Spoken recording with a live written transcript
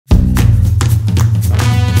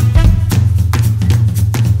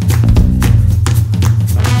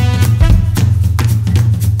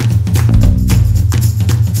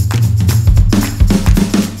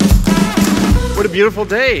beautiful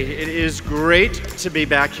day. It is great to be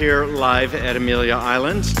back here live at Amelia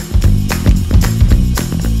Island.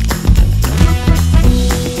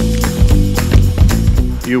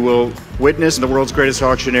 You will witness the world's greatest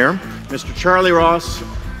auctioneer, Mr. Charlie Ross,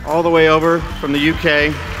 all the way over from the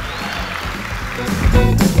UK.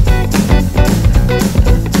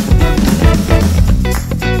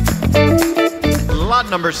 Lot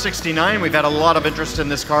number 69. We've had a lot of interest in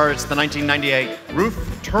this car. It's the 1998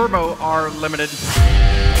 Roof Turbo R Limited.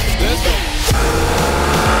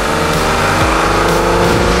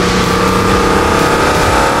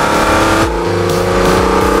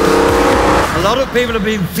 A lot of people have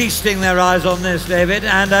been feasting their eyes on this, David,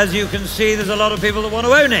 and as you can see, there's a lot of people that want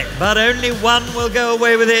to own it, but only one will go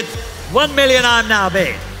away with it. 1 million I'm now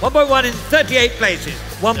bid. 1.1 in 38 places.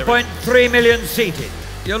 1.3 million seated.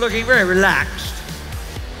 You're looking very relaxed.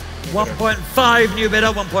 1.5 new bidder,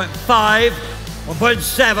 1.5,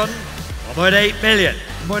 1.7, 1.8 million,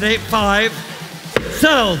 1.85.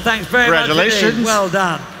 Sold, thanks very much. Congratulations. Well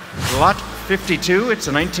done. Lot 52, it's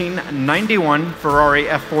a 1991 Ferrari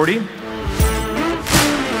F40.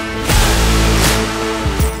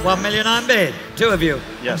 1 million I'm bid. Two of you.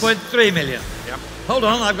 Yes. 1.3 million. Yep. Hold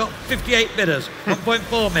on, I've got 58 bidders.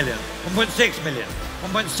 1.4 million, 1.6 million,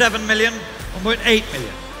 1.7 million, 1.8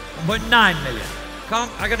 million, 1.9 million.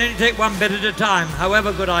 I can only take one bid at a time,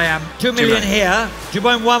 however good I am. 2 million here,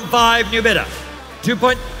 2.15 new bidder.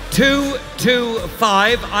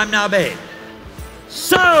 2.225 I'm now bid.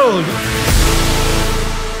 Sold!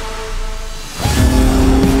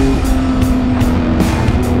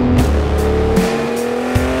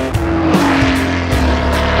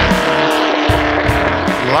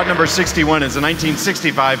 Lot number 61 is a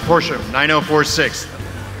 1965 Porsche 9046.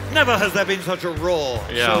 Never has there been such a roar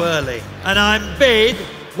so early. And I'm bid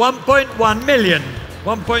 1.1 million,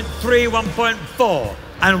 1.3, 1.4,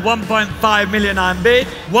 and 1.5 million I'm bid.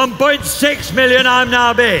 1.6 million I'm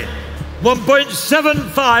now bid.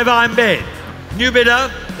 1.75 I'm bid. New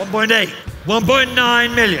bidder, 1.8,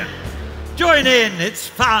 1.9 million. Join in, it's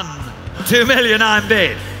fun. 2 million I'm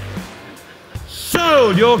bid.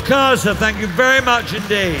 Sold your car, sir. Thank you very much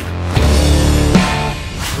indeed.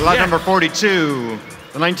 Lot number 42.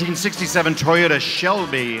 The 1967 Toyota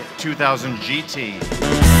Shelby 2000 GT.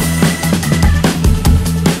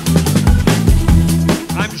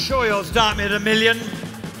 I'm sure you'll start me at 1 million.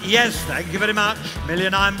 Yes, thank you very much.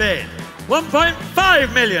 Million I'm bid.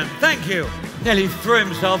 1.5 million, thank you. Nearly threw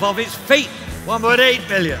himself off his feet. 1.8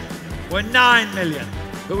 million. 1.9 million.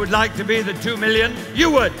 Who would like to be the 2 million?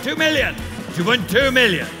 You would, 2 million. 2.2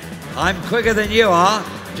 million. I'm quicker than you are,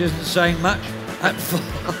 which isn't saying much. At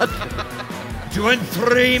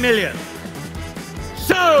 2.3 million.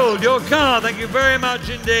 Sold your car, thank you very much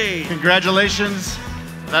indeed. Congratulations.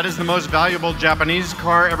 That is the most valuable Japanese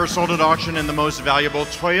car ever sold at auction and the most valuable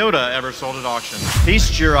Toyota ever sold at auction.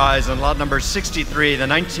 Feast your eyes on lot number 63, the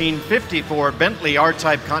 1954 Bentley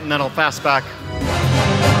R-Type Continental Fastback.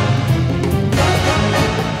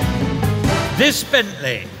 This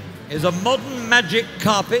Bentley is a modern magic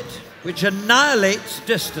carpet which annihilates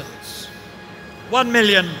distance. 1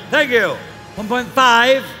 million, thank you.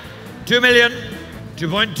 1.5, 2 million,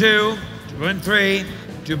 2.2, 2.3,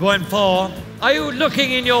 2.4. Are you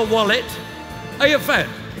looking in your wallet or your phone?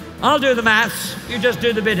 I'll do the maths, you just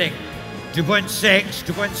do the bidding. 2.6,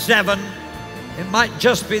 2.7. It might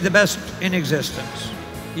just be the best in existence.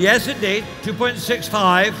 Yes, indeed,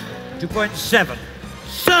 2.65, 2.7.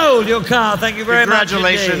 Sold your car, thank you very much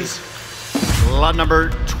indeed. Congratulations. Lot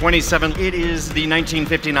number 27. It is the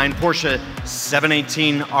 1959 Porsche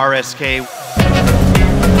 718 RSK.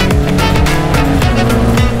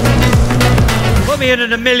 Put me in at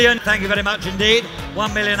 1 million, thank you very much indeed.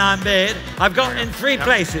 1 million I'm bid. I've got in 3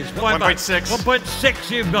 places. 1.6. 1.6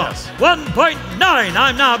 you've got. Yes. 1.9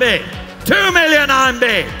 I'm now bid. 2 million I'm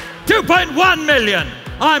bid. 2.1 million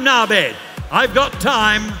I'm now bid. I've got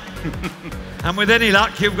time. And with any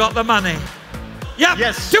luck, you've got the money. Yep,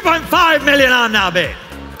 yes. 2.5 million I'm now bid.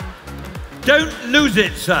 Don't lose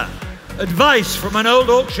it, sir. Advice from an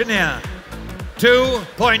old auctioneer.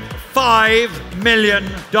 $2.5 million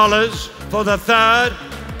for the third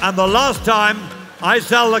and the last time I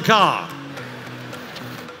sell the car.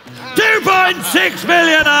 2.6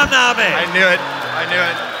 million I'm now bid. I knew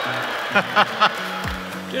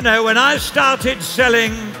it. You know, when I started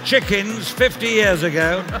selling chickens 50 years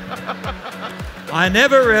ago, I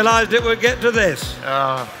never realized it would get to this.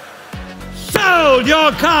 Sold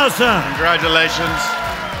your car, sir. Congratulations.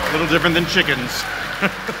 A little different than chickens.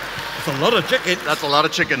 That's a lot of chickens. That's a lot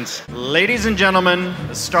of chickens. Ladies and gentlemen,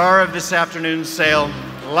 the star of this afternoon's sale,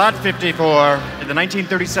 Lot 54, the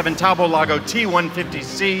 1937 Talbot Lago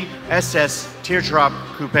T150C SS Teardrop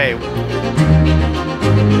Coupe.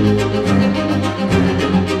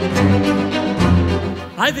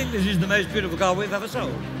 I think this is the most beautiful car we've ever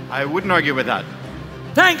sold. I wouldn't argue with that.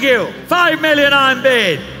 Thank you. 5 million I'm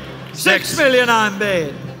bid. 6 6 million I'm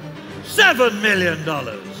bid. $7 million.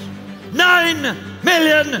 $9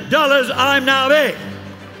 million I'm now bid.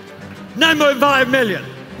 9.5 million.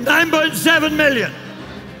 9.7 million.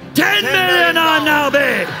 10 million I'm now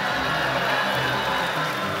bid.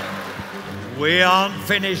 We aren't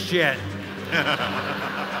finished yet.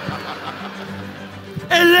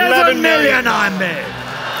 11 million I'm bid.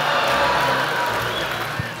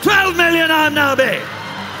 12 million I'm now bid.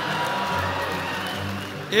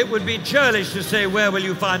 It would be churlish to say, where will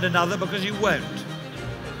you find another, because you won't.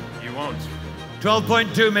 You won't.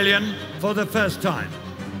 12.2 million for the first time,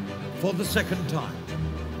 for the second time,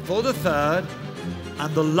 for the third,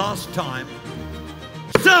 and the last time.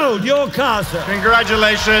 Sold your car, sir.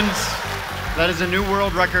 Congratulations. That is a new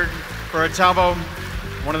world record for a Talbot,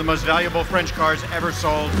 one of the most valuable French cars ever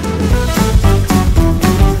sold.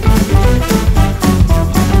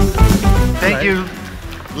 Thank you,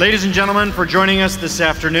 ladies and gentlemen, for joining us this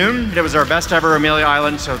afternoon. It was our best ever Amelia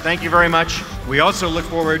Island, so thank you very much. We also look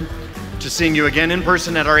forward to seeing you again in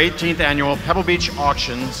person at our 18th annual Pebble Beach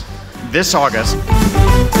Auctions this August.